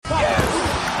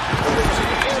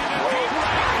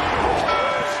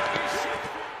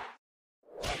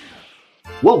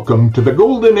Welcome to the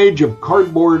Golden Age of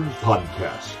Cardboard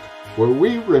podcast, where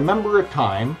we remember a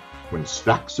time when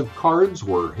stacks of cards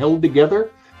were held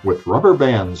together with rubber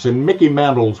bands and Mickey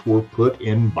mantles were put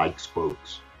in bike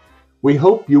spokes. We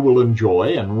hope you will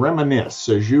enjoy and reminisce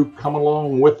as you come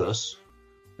along with us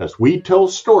as we tell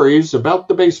stories about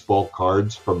the baseball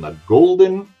cards from the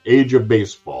Golden Age of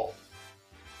Baseball.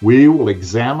 We will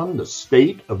examine the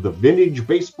state of the vintage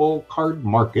baseball card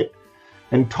market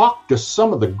and talk to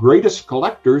some of the greatest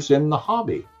collectors in the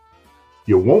hobby.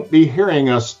 You won't be hearing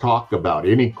us talk about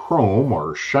any chrome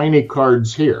or shiny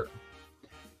cards here.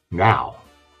 Now,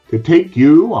 to take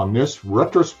you on this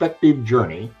retrospective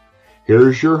journey,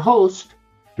 here's your host,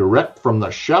 direct from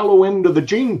the shallow end of the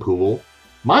gene pool,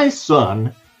 my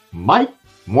son, Mike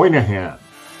Moynihan.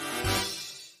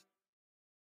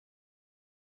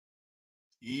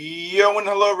 Yo and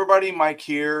hello everybody, Mike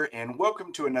here, and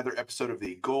welcome to another episode of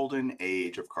the Golden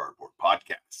Age of Cardboard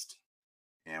podcast.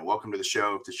 And welcome to the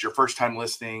show. If this is your first time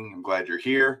listening, I'm glad you're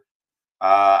here.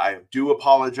 I do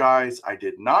apologize. I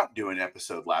did not do an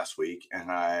episode last week, and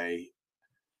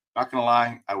not gonna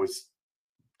lie, I was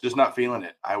just not feeling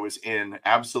it. I was in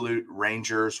absolute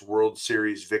Rangers World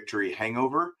Series victory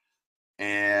hangover,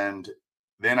 and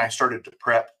then I started to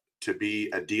prep to be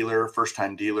a dealer,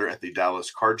 first-time dealer at the Dallas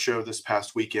Card Show this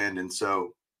past weekend. And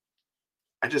so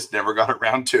I just never got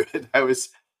around to it. I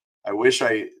wish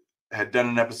I had done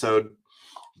an episode,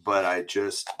 but I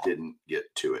just didn't get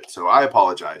to it. So I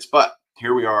apologize, but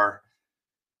here we are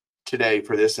today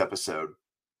for this episode.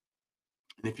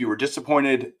 And if you were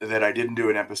disappointed that I didn't do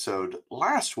an episode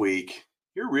last week,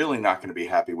 you're really not going to be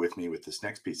happy with me with this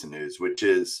next piece of news, which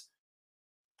is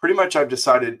pretty much I've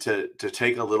decided to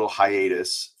take a little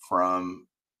hiatus from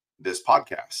this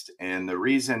podcast. And the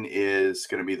reason is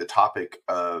going to be the topic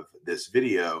of this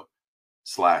video /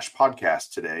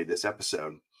 podcast today, this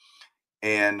episode.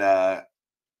 And,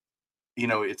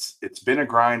 it's been a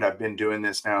grind. I've been doing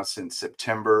this now since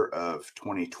September of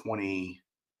 2020.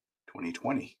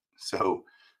 So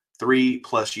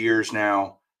 3+ years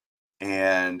now,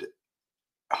 and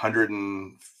 100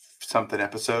 and something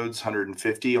episodes,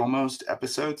 150 almost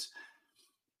episodes.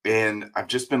 And I've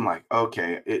just been like,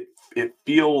 okay, it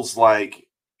feels like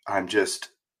I'm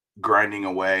just grinding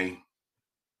away.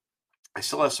 I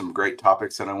still have some great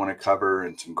topics that I want to cover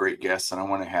and some great guests that I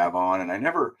want to have on. And I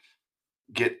never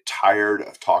get tired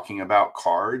of talking about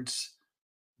cards,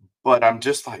 but I'm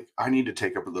just like, I need to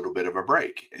take a little bit of a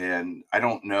break. And I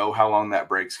don't know how long that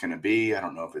break's going to be. I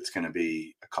don't know if it's going to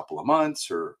be a couple of months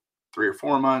or 3 or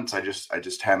 4 months. I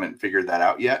just haven't figured that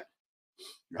out yet.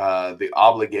 The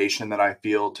obligation that I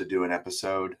feel to do an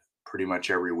episode pretty much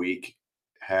every week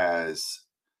has,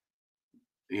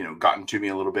 gotten to me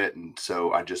a little bit. And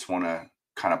so I just want to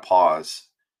kind of pause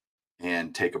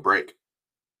and take a break.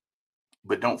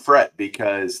 But don't fret,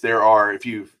 because there are, if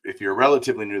you're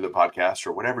relatively new to the podcast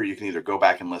or whatever, you can either go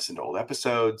back and listen to old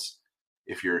episodes.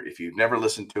 If you've never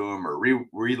listened to them, or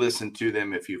re-listen to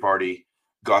them, if you've already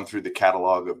gone through the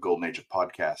catalog of Golden Age of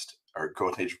Podcast or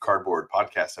Golden Age of Cardboard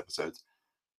podcast episodes.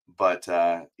 But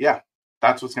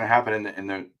that's what's going to happen. And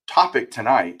the topic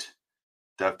tonight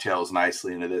dovetails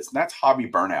nicely into this, and that's hobby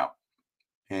burnout.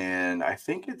 And I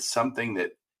think it's something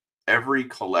that every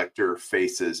collector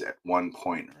faces at one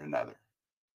point or another.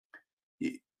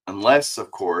 Unless,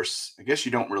 of course, I guess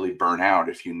you don't really burn out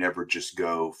if you never just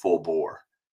go full bore.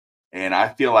 And I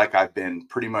feel like I've been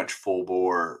pretty much full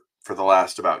bore for the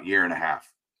last about year and a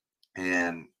half.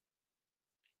 And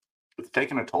it's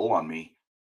taken a toll on me.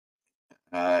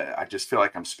 I just feel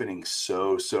like I'm spending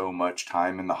so much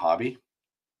time in the hobby,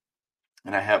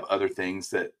 and I have other things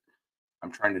that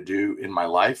I'm trying to do in my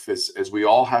life, as we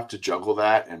all have to juggle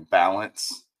that and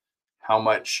balance how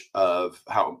much of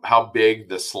how big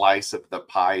the slice of the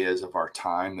pie is of our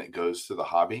time that goes to the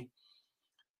hobby.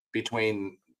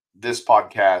 Between this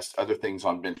podcast, other things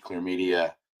on Bench Clear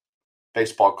Media,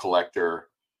 Baseball Collector,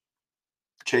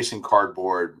 Chasing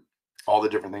Cardboard, all the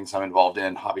different things I'm involved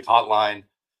in, Hobby Hotline,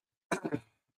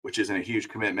 which isn't a huge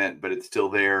commitment, but it's still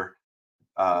there.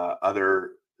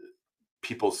 Other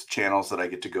people's channels that I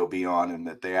get to go be on and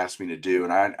that they ask me to do.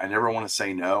 And I never want to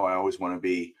say no. I always want to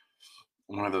be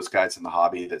one of those guys in the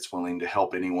hobby that's willing to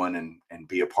help anyone and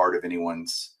be a part of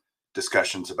anyone's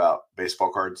discussions about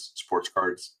baseball cards, sports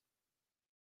cards.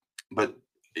 But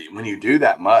when you do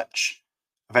that much,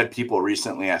 I've had people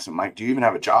recently ask me, Mike, do you even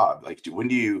have a job? Like, when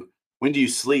do you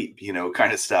sleep?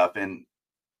 Kind of stuff. And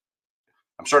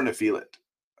I'm starting to feel it.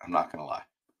 I'm not going to lie.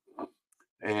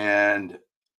 And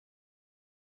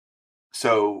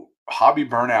so hobby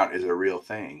burnout is a real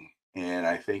thing. And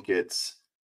I think it's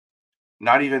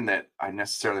not even that I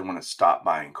necessarily want to stop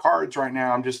buying cards right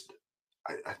now.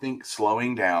 I think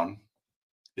slowing down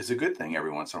is a good thing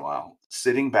every once in a while.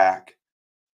 Sitting back,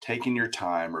 taking your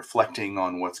time, reflecting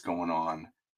on what's going on,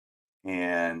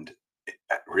 and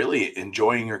really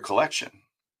enjoying your collection.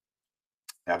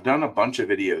 I've done a bunch of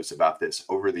videos about this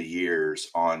over the years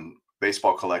on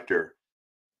Baseball Collector,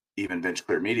 even Bench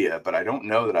Clear Media, but I don't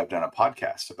know that I've done a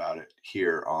podcast about it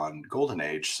here on Golden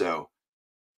Age. So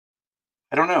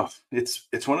I don't know.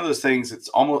 It's one of those things. It's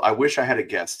almost. I wish I had a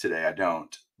guest today. I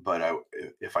don't, but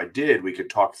if I did, we could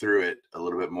talk through it a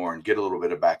little bit more and get a little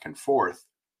bit of back and forth.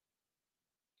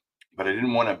 But I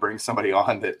didn't want to bring somebody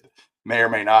on that may or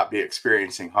may not be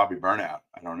experiencing hobby burnout.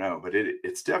 I don't know, but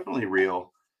it's definitely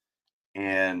real.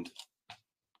 And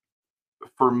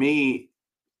for me,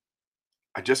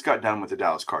 I just got done with the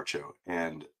Dallas Card Show,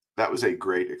 and that was a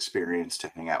great experience to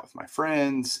hang out with my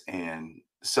friends and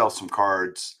sell some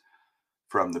cards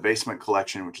from the Basement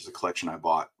Collection, which is a collection I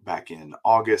bought back in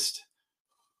August.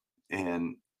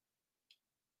 And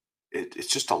it's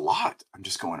just a lot. I'm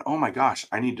just going, oh my gosh,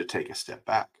 I need to take a step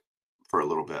back for a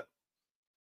little bit.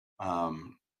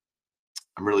 Um,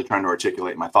 I'm really trying to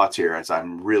articulate my thoughts here as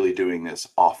I'm really doing this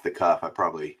off the cuff. I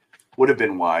probably would have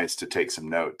been wise to take some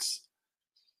notes,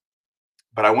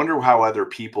 but I wonder how other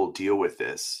people deal with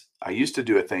this. I used to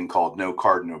do a thing called No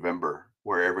Card November,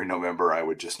 where every November I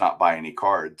would just not buy any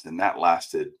cards, and that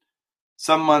lasted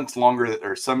some months longer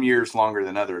or some years longer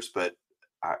than others. But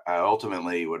I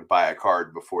ultimately would buy a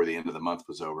card before the end of the month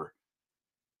was over,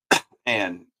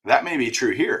 and that may be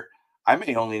true here. I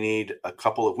may only need a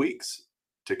couple of weeks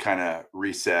to kind of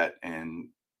reset and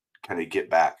kind of get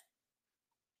back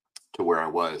to where I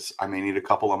was. I may need a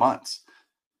couple of months.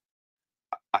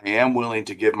 I am willing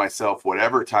to give myself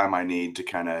whatever time I need to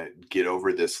kind of get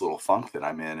over this little funk that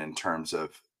I'm in terms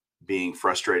of being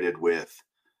frustrated with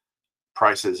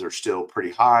prices are still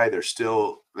pretty high. There's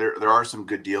still there are some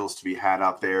good deals to be had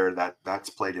out there. That's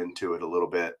played into it a little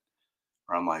bit.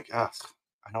 Where I'm like, ugh,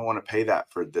 I don't want to pay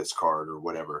that for this card or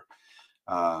whatever.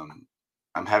 Um,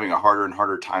 I'm having a harder and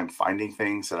harder time finding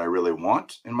things that I really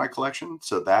want in my collection.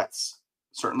 So that's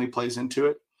certainly plays into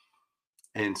it.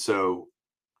 And so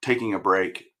taking a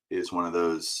break is one of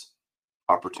those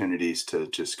opportunities to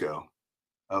just go,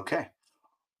 okay.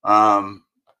 Um,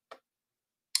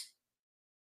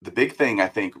 the big thing I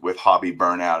think with hobby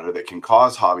burnout, or that can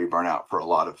cause hobby burnout for a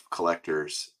lot of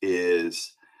collectors,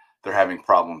 is they're having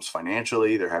problems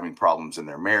financially, they're having problems in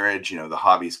their marriage. The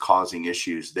hobby's causing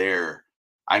issues there.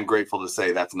 I'm grateful to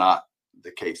say that's not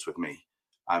the case with me.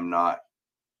 I'm not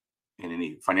in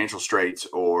any financial straits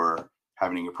or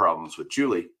having any problems with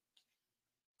Julie.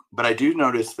 But I do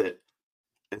notice that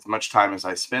as much time as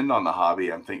I spend on the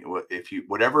hobby, I'm thinking, if you,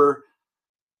 whatever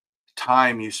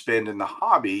time you spend in the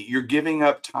hobby, you're giving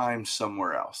up time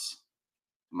somewhere else.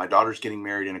 My daughter's getting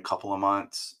married in a couple of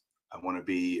months. I want to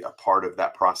be a part of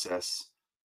that process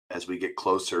as we get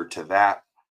closer to that,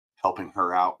 helping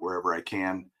her out wherever I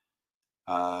can.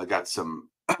 Got some,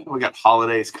 we got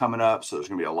holidays coming up, so there's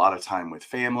going to be a lot of time with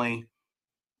family.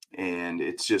 And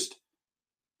it's just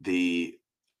the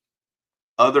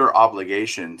other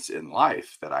obligations in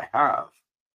life that I have,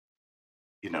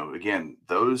 again,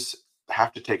 those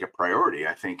have to take a priority.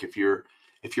 I think if your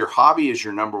hobby is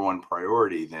your number one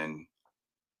priority, then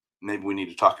maybe we need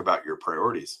to talk about your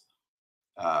priorities.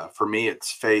 For me,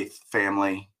 it's faith,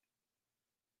 family,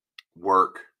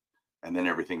 work, and then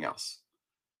everything else.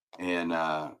 And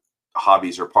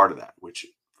hobbies are part of that, which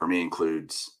for me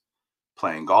includes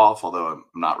playing golf, although I'm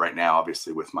not right now,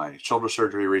 obviously, with my shoulder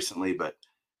surgery recently, but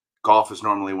golf is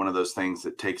normally one of those things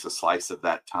that takes a slice of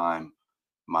that time.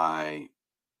 My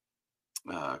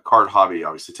card hobby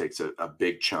obviously takes a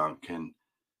big chunk. And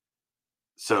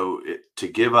so to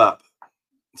give up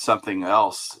something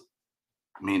else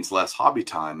means less hobby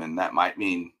time. And that might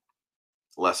mean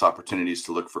less opportunities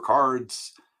to look for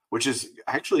cards, which is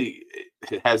actually,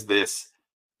 it has this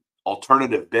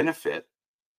alternative benefit.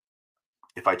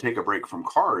 If I take a break from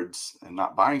cards and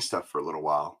not buying stuff for a little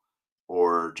while,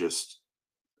 or just,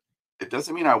 it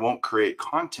doesn't mean I won't create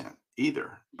content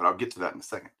either, but I'll get to that in a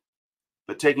second.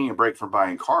 But taking a break from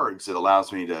buying cards, it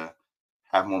allows me to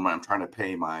have more money. I'm trying to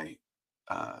pay my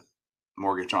uh,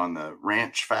 mortgage on the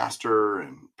ranch faster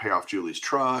and pay off Julie's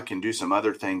truck and do some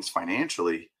other things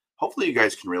financially. Hopefully you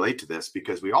guys can relate to this,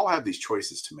 because we all have these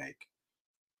choices to make.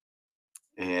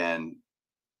 And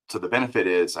so the benefit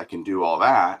is I can do all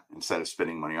that instead of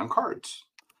spending money on cards.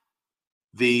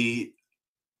 The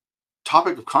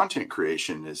topic of content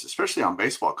creation is especially on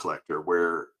Baseball Collector,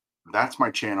 where that's my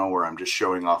channel where I'm just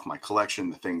showing off my collection,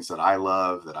 the things that I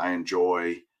love, that I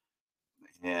enjoy.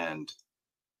 And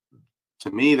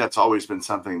to me, that's always been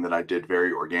something that I did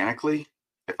very organically.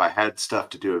 If I had stuff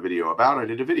to do a video about, I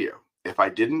did a video. if I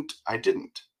didn't, I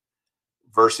didn't.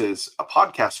 Versus a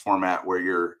podcast format where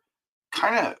you're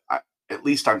kind of, at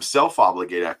least I'm self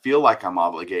obligated. I feel like I'm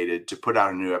obligated to put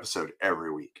out a new episode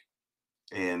every week.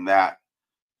 And that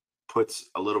puts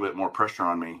a little bit more pressure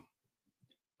on me,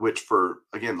 which for,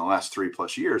 again, the last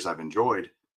 3+ years I've enjoyed.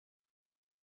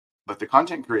 But the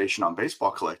content creation on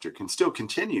Baseball Collector can still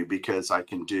continue because I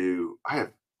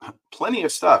have plenty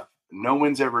of stuff no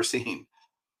one's ever seen,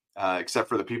 except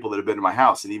for the people that have been to my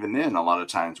house. And even then, a lot of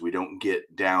times we don't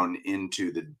get down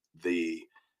into the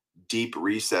deep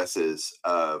recesses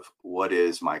of what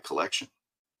is my collection.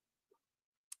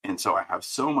 And so I have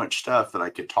so much stuff that I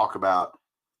could talk about,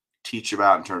 teach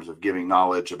about in terms of giving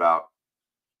knowledge about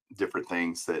different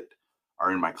things that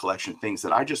are in my collection, things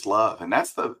that I just love. And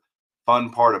that's the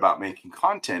fun part about making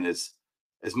content, is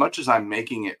as much as I'm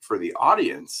making it for the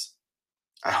audience,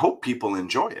 I hope people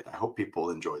enjoy it. I hope people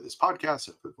enjoy this podcast.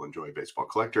 If people enjoy Baseball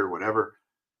Collector, whatever,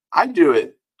 I do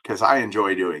it because I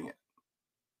enjoy doing it.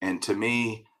 And to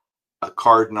me, a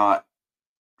card not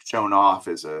shown off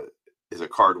is a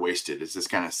card wasted. It's just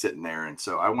kind of sitting there. And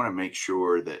so I want to make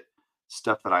sure that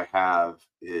stuff that I have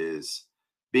is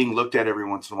being looked at every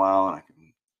once in a while, and I can,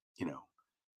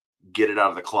 get it out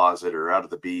of the closet or out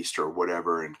of the beast or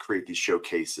whatever, and create these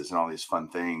showcases and all these fun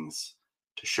things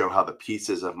to show how the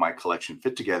pieces of my collection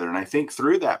fit together. And I think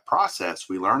through that process,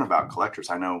 we learn about collectors.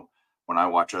 I know when I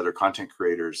watch other content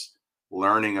creators,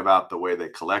 learning about the way they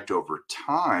collect over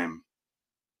time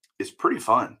is pretty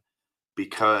fun,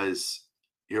 because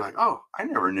you're like, oh, I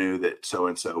never knew that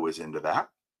so-and-so was into that.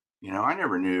 I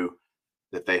never knew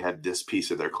that they had this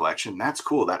piece of their collection. That's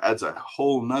cool. That adds a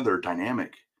whole nother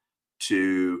dynamic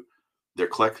to their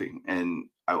collecting. And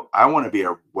I want to be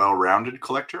a well-rounded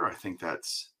collector. I think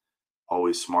that's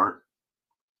always smart.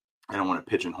 I don't want to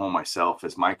pigeonhole myself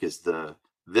as Mike is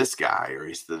this guy, or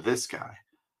he's this guy.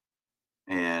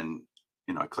 And,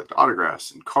 I collect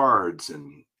autographs and cards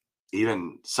and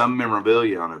even some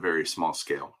memorabilia on a very small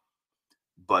scale.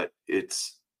 But I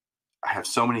have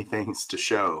so many things to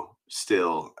show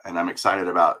still, and I'm excited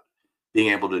about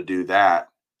being able to do that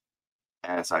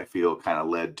as I feel kind of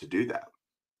led to do that.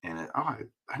 And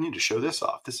I need to show this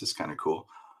off. This is kind of cool.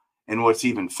 And what's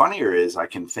even funnier is I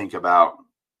can think about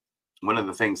one of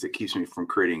the things that keeps me from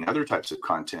creating other types of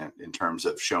content in terms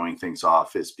of showing things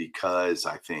off is because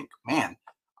I think, man,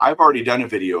 I've already done a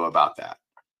video about that.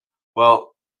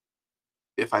 Well,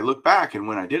 if I look back and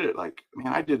when I did it, like,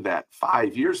 man, I did that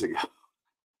 5 years ago.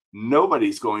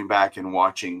 Nobody's going back and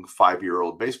watching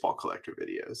 5-year-old Baseball Collector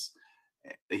videos.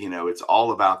 It's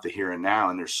all about the here and now.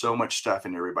 And there's so much stuff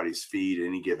in everybody's feed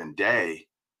any given day.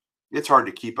 It's hard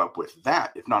to keep up with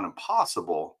that, if not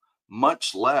impossible,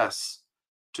 much less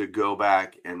to go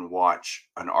back and watch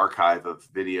an archive of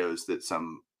videos that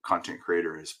some content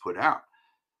creator has put out.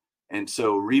 And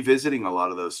so revisiting a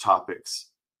lot of those topics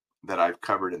that I've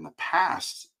covered in the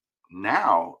past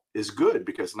now is good,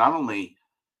 because not only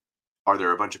are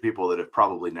there a bunch of people that have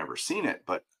probably never seen it,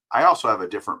 but I also have a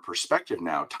different perspective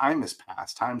now. Time has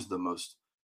passed.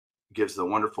 Gives the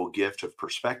wonderful gift of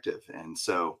perspective. And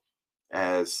so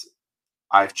as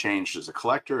I've changed as a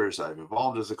collector, as I've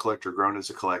evolved as a collector, grown as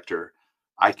a collector,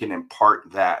 I can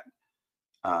impart that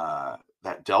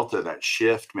delta, that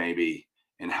shift maybe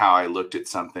in how I looked at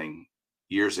something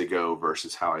years ago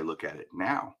versus how I look at it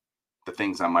now. The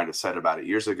things I might have said about it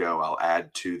years ago, I'll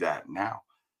add to that now.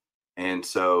 And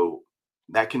so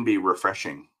that can be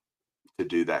refreshing to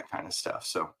do that kind of stuff.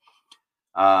 So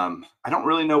I don't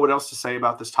really know what else to say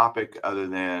about this topic other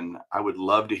than I would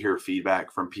love to hear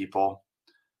feedback from people,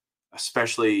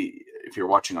 especially if you're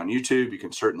watching on YouTube. You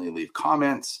can certainly leave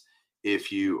comments.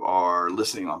 If you are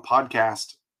listening on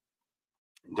podcast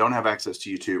and don't have access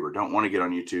to YouTube or don't want to get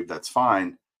on YouTube, that's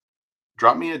fine.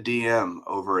 Drop me a DM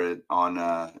over on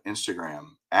Instagram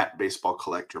at Baseball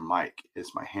Collector Mike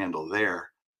is my handle there.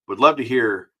 Would love to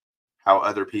hear how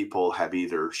other people have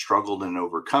either struggled and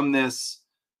overcome this.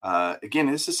 Again,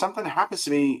 this is something that happens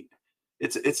to me.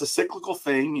 It's a cyclical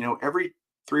thing. Every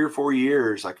 3 or 4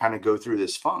 years, I kind of go through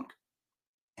this funk,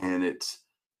 and it's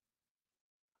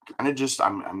kind of just,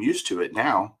 I'm used to it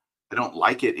now. I don't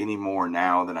like it any more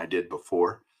now than I did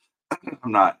before.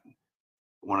 I'm not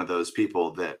one of those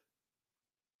people that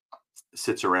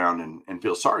sits around and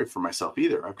feels sorry for myself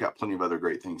either. I've got plenty of other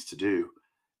great things to do.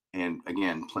 And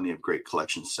again, plenty of great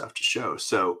collection stuff to show.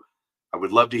 So I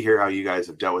would love to hear how you guys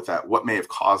have dealt with that. What may have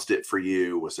caused it for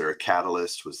you? Was there a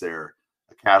catalyst? Was there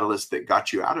a catalyst that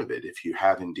got you out of it, if you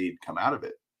have indeed come out of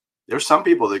it? There's some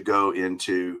people that go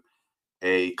into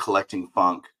a collecting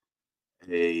funk,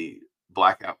 a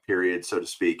blackout period, so to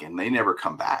speak, and they never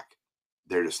come back.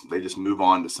 They just move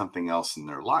on to something else in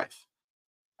their life.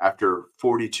 after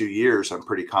 42 years, I'm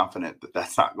pretty confident that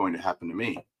that's not going to happen to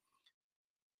me.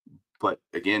 But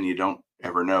again, you don't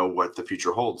ever know what the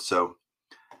future holds. So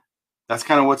that's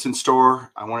kind of what's in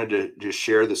store. I wanted to just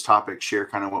share this topic, share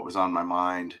kind of what was on my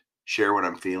mind, share what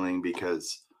I'm feeling,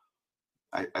 because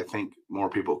I think more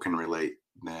people can relate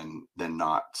than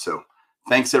not. So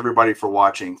thanks everybody for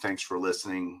watching. Thanks for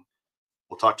listening.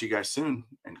 We'll talk to you guys soon,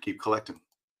 and keep collecting.